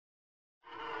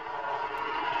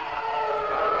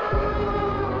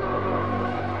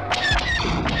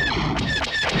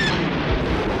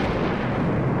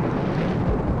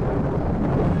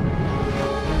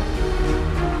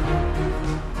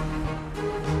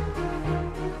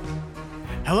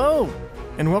Hello,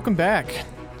 and welcome back.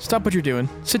 Stop what you're doing.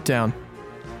 Sit down.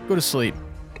 Go to sleep.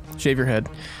 Shave your head.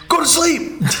 Go to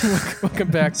sleep!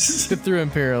 Welcome back to Through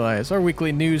Imperial, our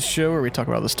weekly news show where we talk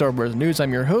about the Star Wars news.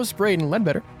 I'm your host, Braden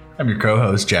Ledbetter. I'm your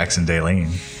co-host, Jackson Daleen.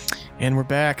 And we're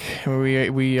back.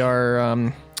 We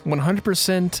are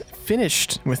 100%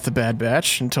 finished with the Bad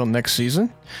Batch until next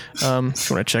season. If you want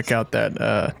to check out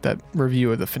that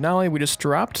review of the finale we just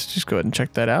dropped, just go ahead and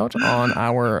check that out on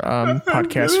our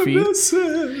podcast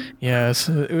feed. Yes,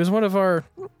 it was one of our...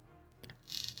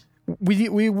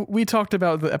 We talked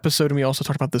about the episode and we also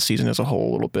talked about the season as a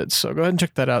whole a little bit, so go ahead and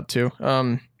check that out too.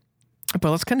 But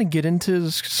let's kind of get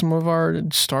into some of our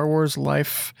Star Wars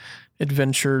life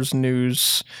adventures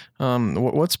news.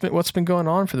 What's been going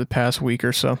on for the past week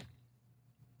or so?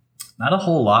 Not a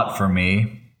whole lot for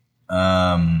me.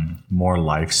 More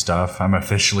life stuff. I'm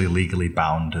officially legally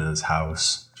bound to this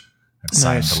house. I've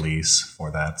signed the lease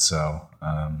for that, so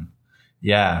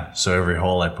yeah. So every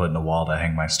hole I put in the wall to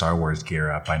hang my Star Wars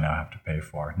gear up, I now have to pay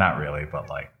for. Not really, but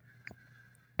like,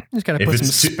 just gotta put some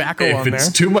spackle on there. If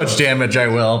it's too much damage, I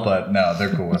will. But no,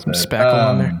 they're cool with some it. Spackle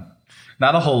on there.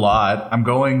 Not a whole lot. I'm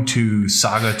going to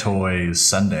Saga Toys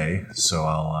Sunday, so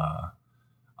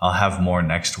I'll have more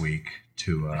next week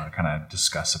to kind of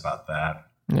discuss about that.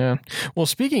 Yeah. Well,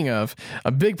 speaking of,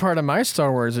 a big part of my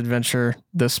Star Wars adventure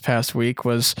this past week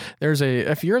was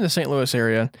if you're in the St. Louis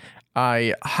area,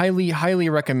 I highly, highly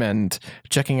recommend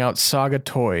checking out Saga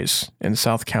Toys in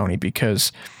South County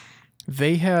because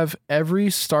they have every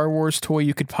Star Wars toy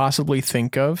you could possibly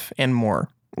think of and more.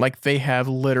 Like, they have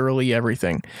literally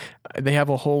everything. They have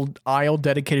a whole aisle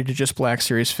dedicated to just Black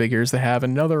Series figures. They have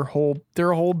their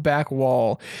whole back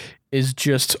wall is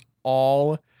just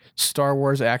all Star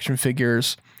Wars action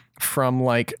figures from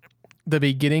like the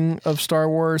beginning of Star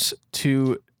Wars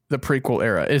to the prequel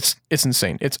era. It's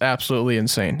insane. It's absolutely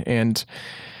insane. And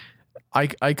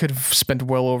I could have spent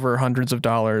well over hundreds of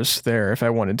dollars there if I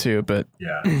wanted to, but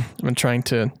yeah, I'm trying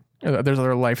to. There's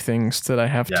other life things that I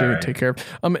have to take care of.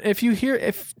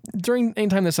 If during any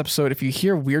time this episode, if you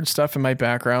hear weird stuff in my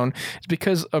background, it's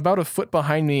because about a foot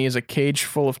behind me is a cage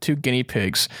full of 2 guinea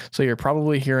pigs. So you're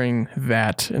probably hearing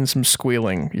that and some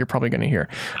squealing. You're probably going to hear.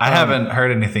 I haven't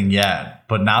heard anything yet,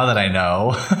 but now that I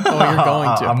know, you're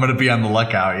going to. I'm going to be on the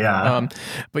lookout. Yeah.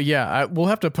 But yeah, we'll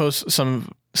have to post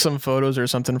some photos or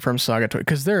something from Saga Toy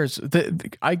because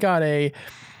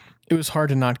it was hard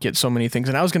to not get so many things,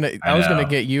 and I was gonna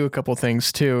get you a couple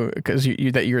things too because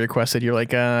you requested. You're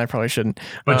like, I probably shouldn't.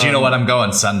 But you know what? I'm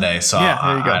going Sunday, so yeah,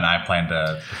 there you go. And I plan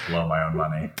to blow my own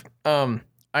money.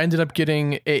 I ended up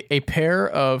getting a pair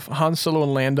of Han Solo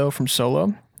and Lando from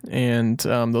Solo, and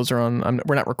those are on.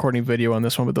 We're not recording video on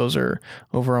this one, but those are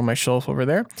over on my shelf over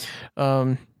there.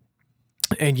 And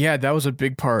yeah, that was a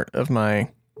big part of my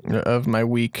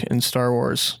week in Star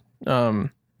Wars.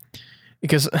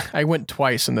 Because I went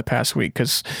twice in the past week.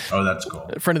 Because that's cool.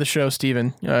 A friend of the show,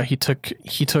 Steven, he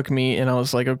took me, and I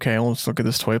was like, okay, let's look at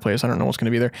this toy place. I don't know what's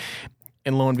going to be there.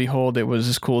 And lo and behold, it was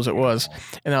as cool as it was.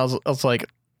 And I was like,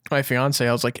 my fiance,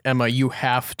 I was like, Emma, you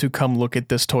have to come look at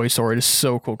this toy store. It is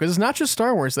so cool because it's not just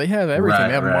Star Wars. They have everything.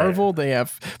 They have Marvel. They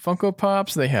have Funko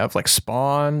Pops. They have like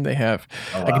Spawn. They have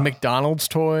McDonald's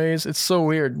toys. It's so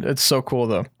weird. It's so cool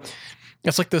though.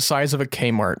 It's like the size of a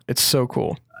Kmart. It's so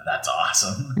cool. That's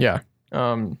awesome. Yeah.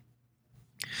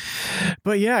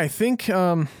 But yeah, I think,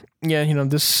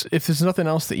 this, if there's nothing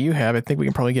else that you have, I think we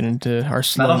can probably get into our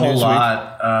slow news. Not a whole news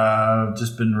lot. Week.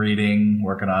 Just been reading,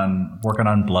 working on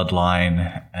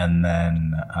Bloodline. And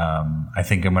then, I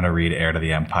think I'm going to read Heir to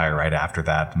the Empire right after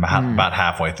that. I'm about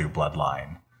halfway through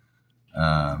Bloodline.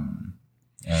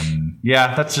 And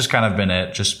yeah, that's just kind of been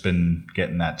it. Just been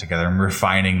getting that together. I'm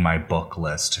refining my book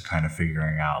list to kind of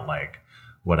figuring out like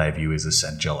what I view as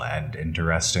essential and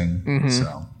interesting. Mm-hmm.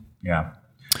 So, yeah.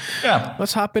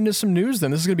 Let's hop into some news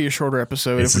then. This is going to be a shorter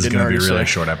episode. This is going to be a really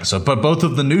short episode, but both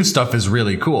of the new stuff is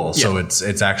really cool. So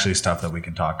it's actually stuff that we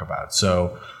can talk about.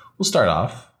 So we'll start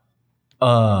off.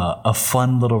 A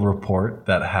fun little report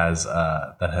that has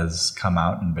come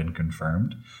out and been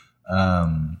confirmed.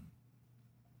 The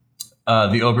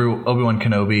Obi-Wan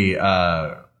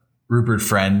Kenobi, Rupert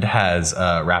Friend has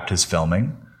wrapped his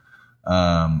filming.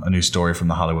 A new story from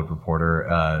The Hollywood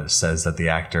Reporter says that the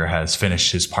actor has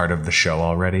finished his part of the show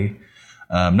already.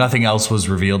 Nothing else was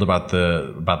revealed about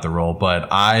the role,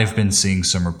 but I've been seeing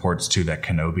some reports too that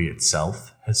Kenobi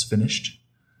itself has finished,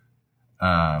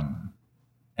 and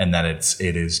that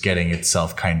it is getting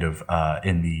itself kind of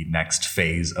in the next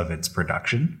phase of its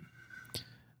production.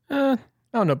 I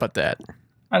don't know about that.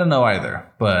 I don't know either,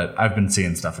 but I've been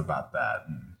seeing stuff about that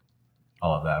and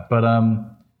all of that. But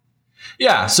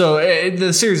Yeah, so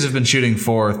the series has been shooting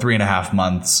for 3.5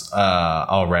 months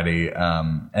already,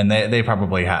 and they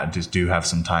probably just do have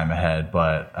some time ahead.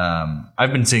 But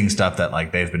I've been seeing stuff that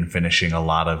like they've been finishing a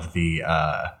lot of the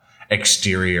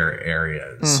exterior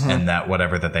areas, and that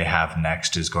whatever that they have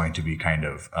next is going to be kind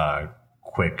of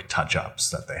quick touch-ups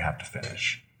that they have to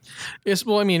finish. Yes,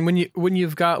 well, I mean, when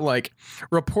you've got like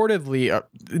reportedly,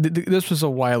 this was a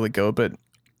while ago, but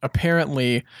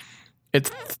apparently,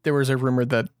 there was a rumor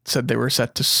that said they were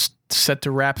set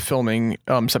to wrap filming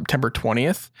September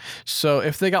 20th. So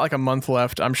if they got like a month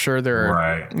left, I'm sure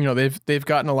they've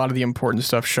gotten a lot of the important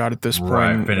stuff shot at this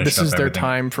point. This is their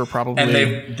time for probably.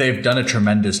 And they've done a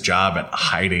tremendous job at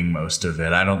hiding most of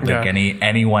it. I don't think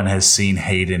anyone has seen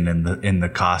Hayden in the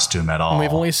costume at all. And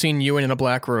we've only seen Ewan in a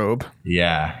black robe.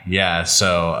 Yeah.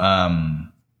 So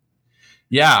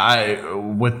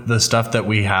with the stuff that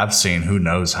we have seen, who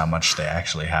knows how much they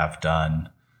actually have done.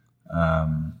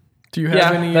 Do you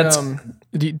have any?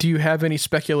 Do you have any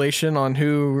speculation on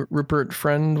who Rupert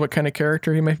Friend, what kind of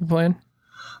character he might be playing?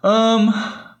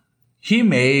 He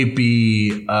may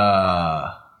be.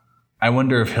 I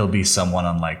wonder if he'll be someone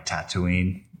on like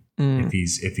Tatooine. If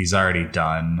he's already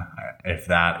done. If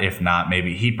not,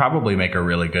 maybe he'd probably make a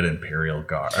really good Imperial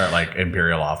guard or like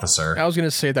Imperial officer. I was going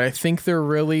to say that I think they're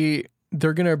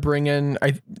going to bring in.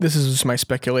 This is just my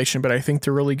speculation, but I think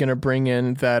they're really going to bring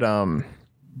in that.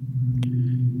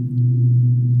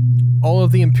 All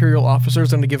of the Imperial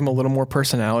officers are going to give them a little more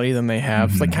personality than they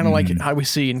have, like kind of like how we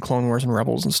see in Clone Wars and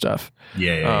Rebels and stuff.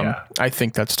 Yeah. I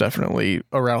think that's definitely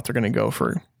a route they're going to go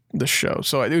for the show.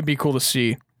 So it would be cool to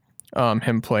see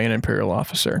him play an Imperial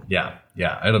officer. Yeah,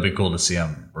 it'll be cool to see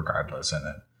him regardless in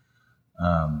it.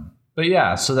 But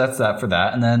yeah, so that's that for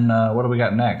that. And then what do we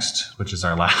got next? Which is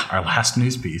our last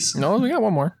news piece. No, we got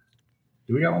one more.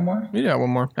 Do we got one more? We got one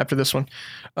more after this one.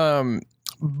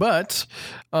 But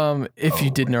if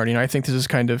you didn't already know, I think this is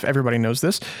kind of, everybody knows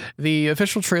this. The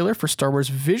official trailer for Star Wars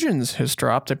Visions has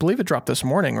dropped. I believe it dropped this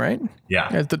morning, right? Yeah.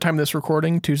 At the time of this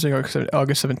recording, Tuesday,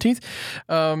 August 17th.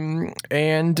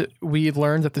 And we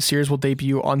learned that the series will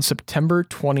debut on September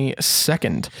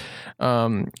 22nd.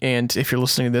 And if you're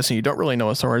listening to this and you don't really know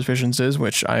what Star Wars Visions is,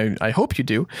 which I hope you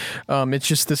do, it's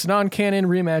just this non-canon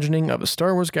reimagining of a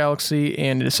Star Wars galaxy,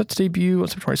 and it is set to debut on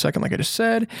September 22nd, like I just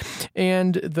said.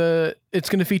 And it's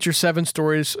going to feature 7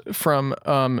 stories from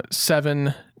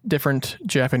 7 different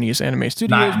Japanese anime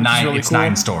studios. It's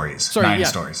 9 stories. Sorry, 9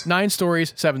 stories. 9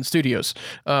 stories, 7 studios.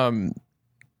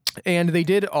 And they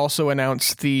did also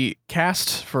announce the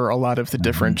cast for a lot of the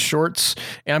different shorts.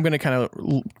 And I'm going to kind of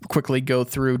quickly go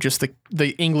through just the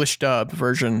English dub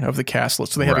version of the cast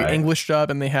list. So they have an English dub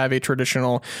and they have a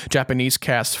traditional Japanese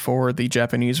cast for the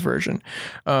Japanese version.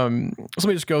 So let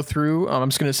me just go through. I'm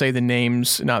just going to say the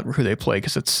names, not who they play,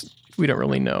 because we don't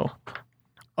really know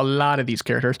a lot of these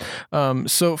characters.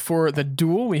 So for the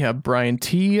duel, we have Brian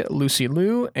T, Lucy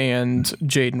Liu, and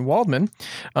Jaden Waldman.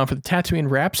 For the Tatooine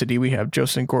Rhapsody, we have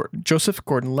Joseph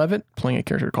Gordon-Levitt playing a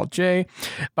character called Jay,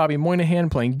 Bobby Moynihan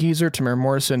playing Geezer, Tamara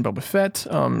Morrison, Boba Fett,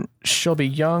 Shelby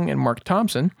Young, and Mark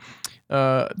Thompson.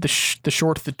 The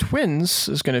short The Twins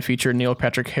is going to feature Neil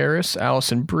Patrick Harris,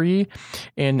 Allison Brie,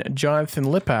 and Jonathan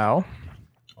Lipow.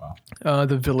 Wow.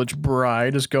 The Village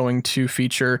Bride is going to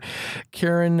feature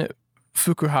Karen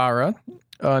Fukuhara,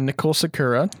 Nicole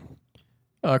Sakura,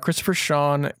 Christopher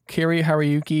Sean, Kari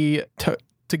Haruyuki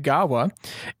Tagawa,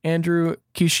 Andrew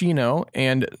Kishino,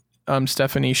 and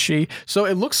Stephanie Shi. So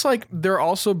it looks like they're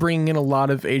also bringing in a lot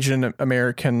of Asian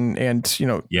American and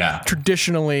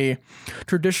traditionally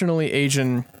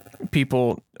Asian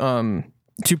people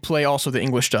to play also the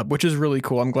English dub, which is really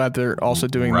cool. I'm glad they're also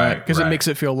doing that because it makes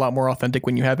it feel a lot more authentic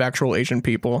when you have actual Asian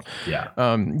people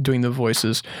doing the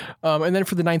voices. And then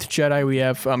for the Ninth Jedi, we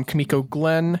have Kimiko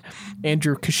Glenn,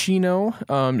 Andrew Kishino,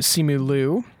 Simu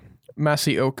Liu,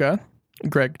 Masioka,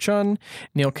 Greg Chun,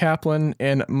 Neil Kaplan,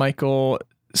 and Michael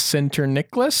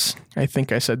Sinter-Nicholas. I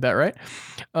think I said that right.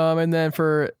 And then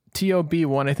for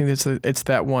TOB1, I think it's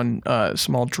that one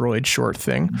small droid short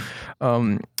thing.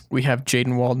 We have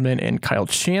Jaden Waldman and Kyle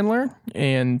Chandler.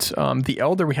 And the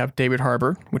Elder, we have David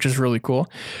Harbour, which is really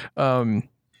cool. That'll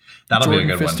Jordan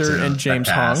be a good Pfister one, too. and James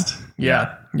Hong.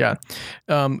 Yeah.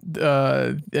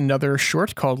 Another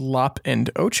short called Lop and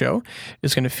Ocho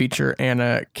is going to feature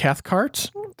Anna Cathcart,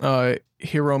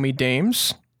 Hiromi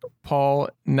Dames, Paul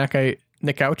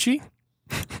Nakauchi.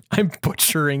 I'm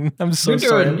butchering. I'm so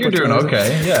sorry. You're doing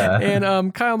okay. Yeah.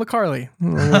 And Kyle McCarley,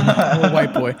 little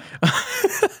white boy.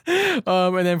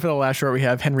 And then for the last short, we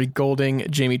have Henry Golding,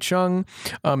 Jamie Chung,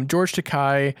 George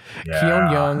Takai,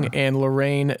 Keon Young, and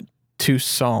Lorraine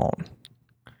Toussaint.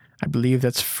 I believe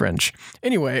that's French.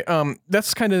 Anyway,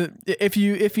 that's kind of if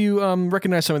you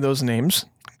recognize some of those names,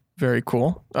 very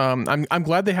cool. I'm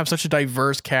glad they have such a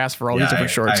diverse cast for all these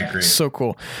different shorts. I agree. So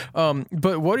cool.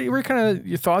 But what were kind of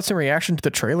your thoughts and reaction to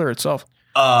the trailer itself?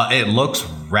 It looks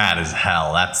rad as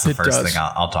hell. That's the first thing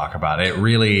I'll talk about. It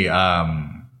really,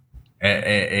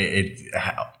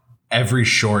 every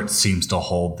short seems to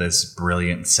hold this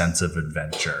brilliant sense of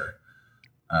adventure.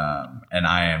 And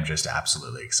I am just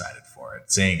absolutely excited for it.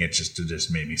 Seeing it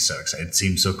just made me so excited. It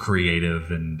seems so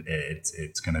creative, and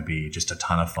it's going to be just a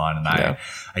ton of fun. And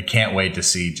I can't wait to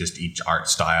see just each art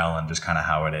style and just kind of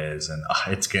how it is. And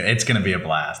it's going to be a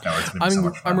blast. No, it's going to be so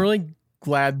much fun. I'm really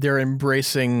glad they're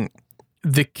embracing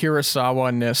the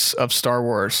Kurosawa-ness of Star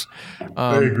Wars,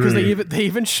 because they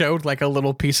even showed like a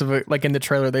little piece of it, like in the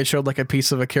trailer they showed like a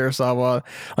piece of a Kurosawa,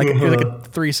 like a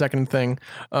 3-second thing.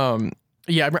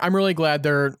 Yeah, I'm really glad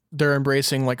they're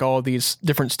embracing like all of these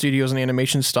different studios and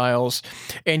animation styles,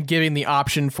 and giving the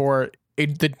option for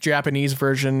the Japanese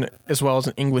version as well as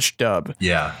an English dub.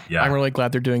 Yeah. I'm really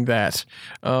glad they're doing that.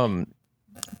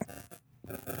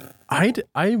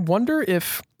 I wonder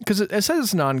if, because it says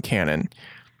it's non-canon,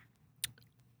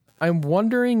 I'm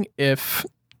wondering if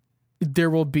there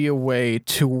will be a way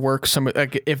to work some,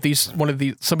 like if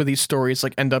some of these stories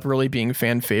like end up really being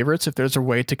fan favorites, if there's a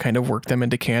way to kind of work them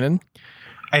into canon.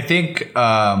 I think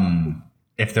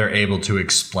if they're able to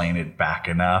explain it back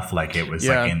enough, like it was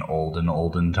like in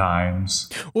olden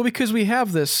times. Well, because we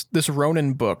have this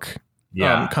Ronin book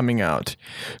coming out,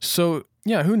 so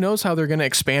yeah, who knows how they're going to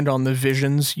expand on the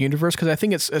Visions universe, because I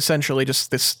think it's essentially just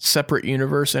this separate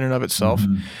universe in and of itself.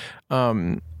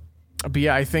 But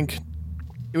yeah, I think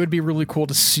it would be really cool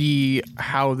to see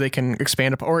how they can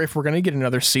expand up, or if we're going to get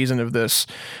another season of this,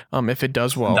 if it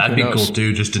does well. That'd be cool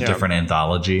too, just a different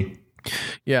anthology.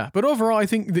 Yeah, but overall, I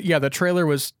think the trailer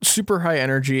was super high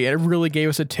energy, and it really gave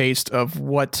us a taste of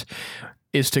what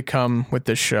is to come with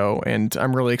this show, and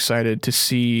I'm really excited to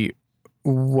see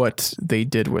what they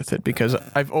did with it, because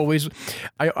I've always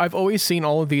seen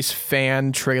all of these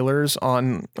fan trailers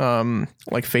on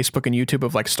like Facebook and YouTube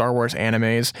of like Star Wars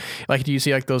animes. Like, do you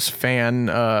see like those fan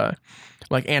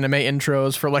like anime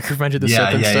intros for like Revenge of the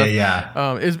Sith and stuff?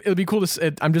 Yeah. It'll be cool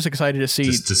to. I'm just excited to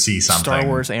see something Star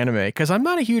Wars anime, because I'm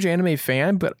not a huge anime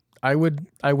fan, but I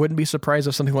wouldn't be surprised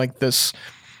if something like this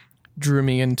drew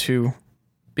me into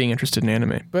being interested in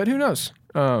anime. But who knows?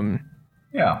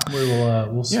 Yeah,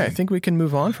 we'll see. Yeah, I think we can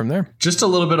move on from there. Just a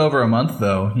little bit over a month,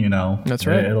 though. That's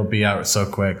right. It'll be out so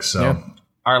quick. So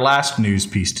our last news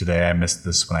piece today, I missed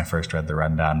this when I first read the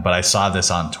rundown, but I saw this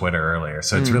on Twitter earlier.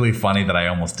 So it's really funny that I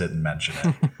almost didn't mention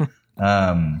it.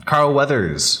 Carl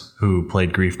Weathers, who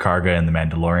played Grief Karga in The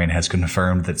Mandalorian, has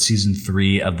confirmed that season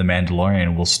 3 of The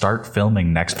Mandalorian will start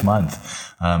filming next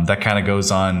month. That kind of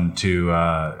goes on to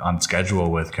on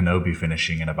schedule with Kenobi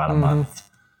finishing in about a month.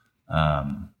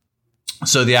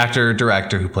 So the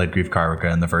actor-director who played Grief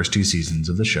Karga in the first 2 seasons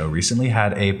of the show recently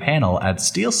had a panel at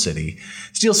Steel City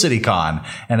Con,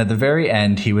 and at the very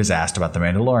end, he was asked about The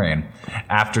Mandalorian.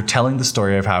 After telling the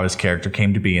story of how his character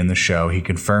came to be in the show, he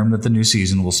confirmed that the new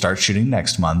season will start shooting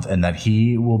next month, and that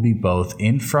he will be both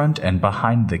in front and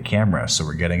behind the camera. So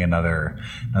we're getting another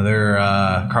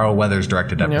Carl Weathers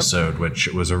directed episode, which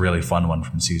was a really fun one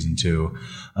from season 2.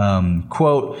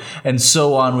 Quote, and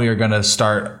so on, we are going to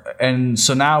start, and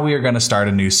so now we are going to start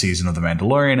a new season of The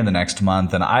Mandalorian in the next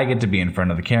month, and I get to be in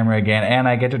front of the camera again, and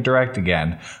I get to direct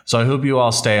again. So I hope you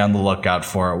all stay on the lookout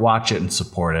for it, watch it, and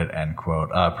support it, end quote.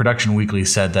 Production Weekly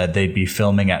said that they'd be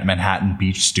filming at Manhattan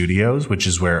Beach Studios, which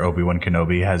is where Obi-Wan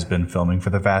Kenobi has been filming for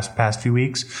the past few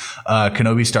weeks.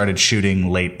 Kenobi started shooting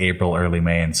late April, early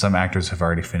May, and some actors have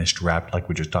already wrapped, like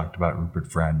we just talked about. Rupert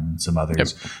Friend and some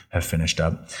others have finished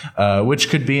up, which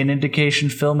could be an indication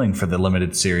filming for the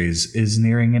limited series is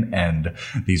nearing an end.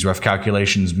 These rough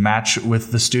calculations match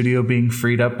with the studio being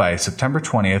freed up by September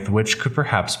 20th, which could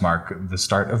perhaps mark the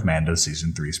start of Mando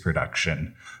Season 3's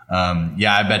production.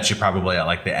 I bet you probably at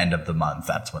like the end of the month,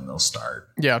 that's when they'll start.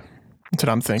 Yeah, that's what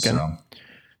I'm thinking.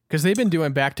 Because they've been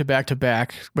doing back to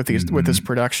back with this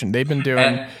production. They've been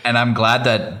doing, and I'm glad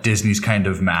that Disney's kind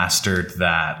of mastered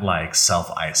that like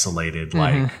self-isolated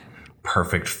like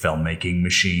perfect filmmaking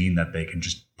machine that they can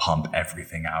just pump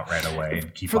everything out right away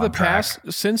and keep on track.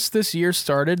 Since this year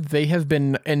started, they have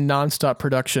been in nonstop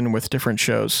production with different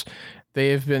shows. They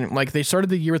have been like, they started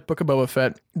the year with Book of Boba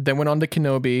Fett, then went on to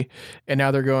Kenobi, and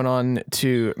now they're going on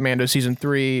to Mando Season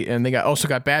 3, and they also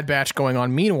got Bad Batch going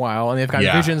on meanwhile, and they've got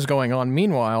Visions going on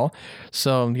meanwhile.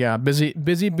 So yeah, busy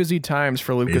times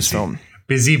for Lucasfilm.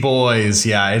 Busy boys.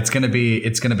 Yeah, it's gonna be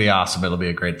awesome. It'll be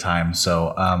a great time.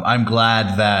 So I'm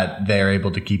glad that they're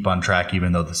able to keep on track,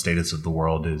 even though the status of the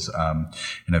world is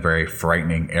in a very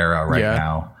frightening era right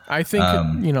now. I think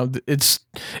it's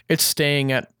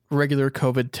staying at regular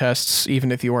COVID tests,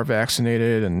 even if you are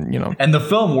vaccinated, and And the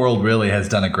film world really has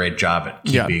done a great job at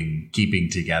keeping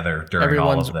together during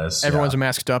all of this. Everyone's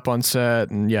masked up on set,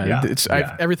 and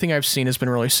everything I've seen has been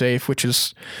really safe, which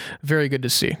is very good to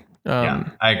see. I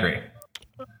agree.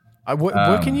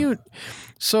 What can you?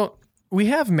 So we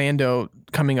have Mando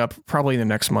coming up probably in the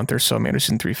next month or so. Mando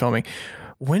season 3 filming.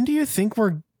 When do you think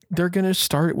they're gonna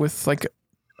start with like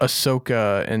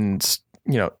Ahsoka and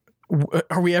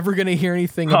are we ever gonna hear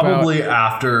anything? Probably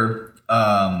after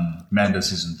Mando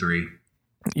season 3.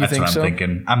 That's what I'm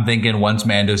thinking. I'm thinking once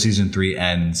Mando season 3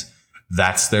 ends,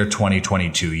 that's their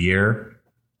 2022 year,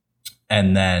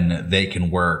 and then they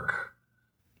can work.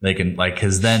 They can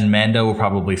because then Mando will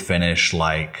probably finish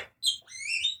like.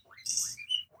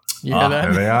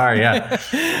 There they are. Yeah.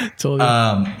 Totally.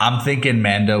 I'm thinking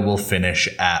Mando will finish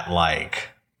at like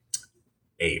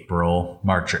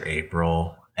March or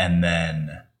April, and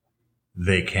then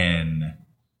they can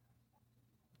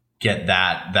get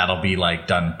that'll be like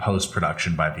done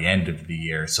post-production by the end of the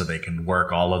year, so they can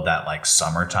work all of that like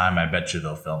summertime. I bet you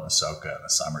they'll film Ahsoka in the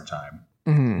summertime.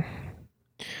 Mm-hmm.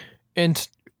 And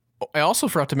I also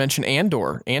forgot to mention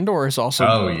Andor. Andor is also...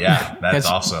 Oh, yeah. That's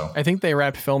also... I think they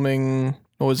wrapped filming,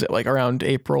 what was it, like around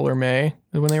April or May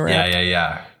when they wrapped?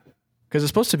 Yeah. Because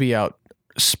it's supposed to be out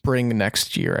spring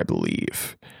next year, I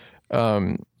believe.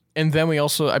 And then we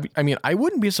also... I mean, I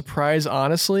wouldn't be surprised,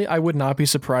 honestly. I would not be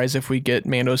surprised if we get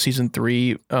Mando Season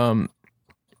 3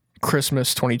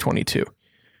 Christmas 2022.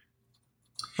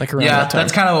 Like around that time.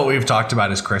 That's kind of what we've talked about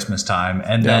is Christmas time.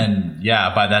 And then,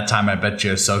 by that time, I bet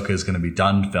you Ahsoka is going to be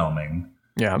done filming.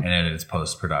 Yeah. And it is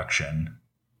post-production.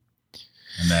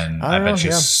 And then I bet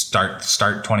you start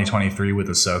 2023 with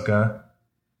Ahsoka.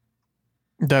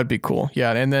 That'd be cool.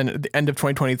 Yeah. And then at the end of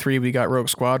 2023, we got Rogue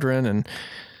Squadron. And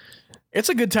it's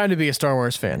a good time to be a Star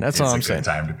Wars fan. That's all I'm saying. It's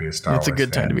a good time to be a Star Wars fan. It's a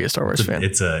good time to be a Star Wars fan.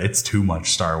 It's too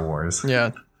much Star Wars.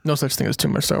 Yeah. No such thing as too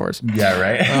much Star Wars. Yeah,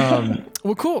 right.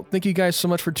 Well, cool. Thank you guys so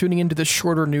much for tuning into this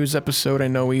shorter news episode. I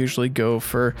know we usually go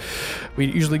for a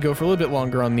little bit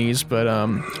longer on these, but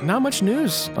not much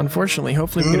news, unfortunately.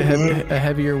 Hopefully we get a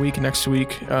heavier week next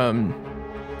week.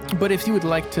 But if you would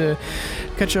like to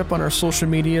catch up on our social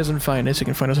medias and find us, you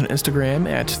can find us on Instagram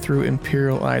at Through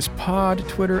Imperial Eyes Pod,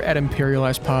 Twitter at Imperial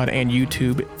Eyes Pod, and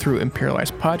YouTube Through Imperial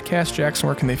Eyes Podcast. Jackson,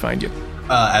 where can they find you?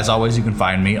 As always, you can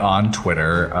find me on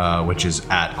Twitter, which is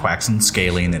at Quackson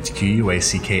Scaling. That's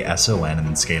QUACKSON, and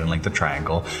then scaling like the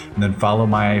triangle. And then follow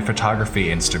my photography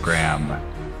Instagram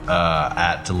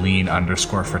at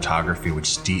Deleen_photography,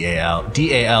 which is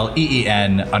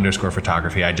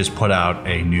DALEEN_photography. I just put out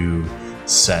a new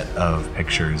set of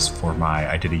pictures for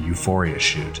I did a Euphoria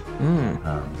shoot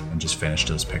and just finished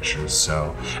those pictures.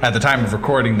 So at the time of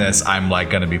recording this, I'm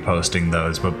going to be posting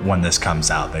those, but when this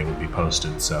comes out, they will be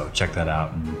posted. So check that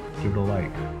out and give it a like.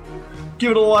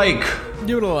 Give it a like.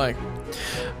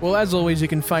 Well, as always, you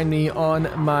can find me on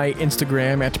my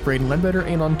Instagram at Braden Ledbetter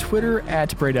and on Twitter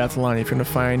at Bradathlon. If you're going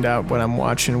to find out what I'm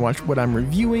watching, what I'm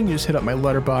reviewing, you just hit up my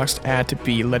Letterboxd at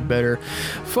BLedbetter.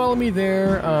 Follow me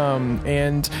there,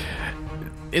 and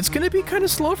it's going to be kind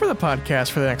of slow for the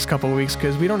podcast for the next couple of weeks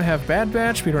because we don't have Bad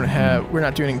Batch. We're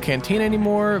not doing Canteen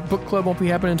anymore. Book Club won't be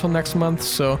happening until next month.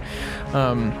 So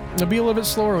it'll be a little bit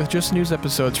slower with just news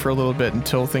episodes for a little bit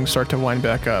until things start to wind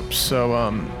back up. So,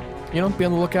 be on the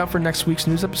lookout for next week's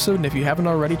news episode. And if you haven't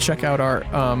already, check out our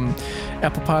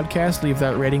Apple Podcast. Leave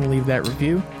that rating, leave that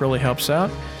review. Really helps out.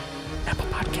 Apple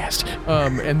Podcast.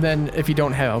 And then if you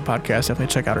don't have Apple Podcast, definitely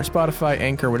check out our Spotify,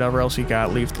 Anchor, whatever else you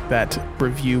got. Leave that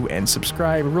review and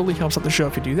subscribe. It really helps out the show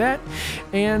if you do that.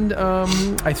 And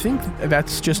I think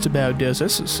that's just about does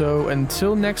us. So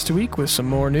until next week with some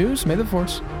more news, may the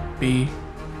Force be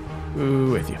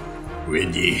with you.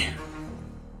 With you.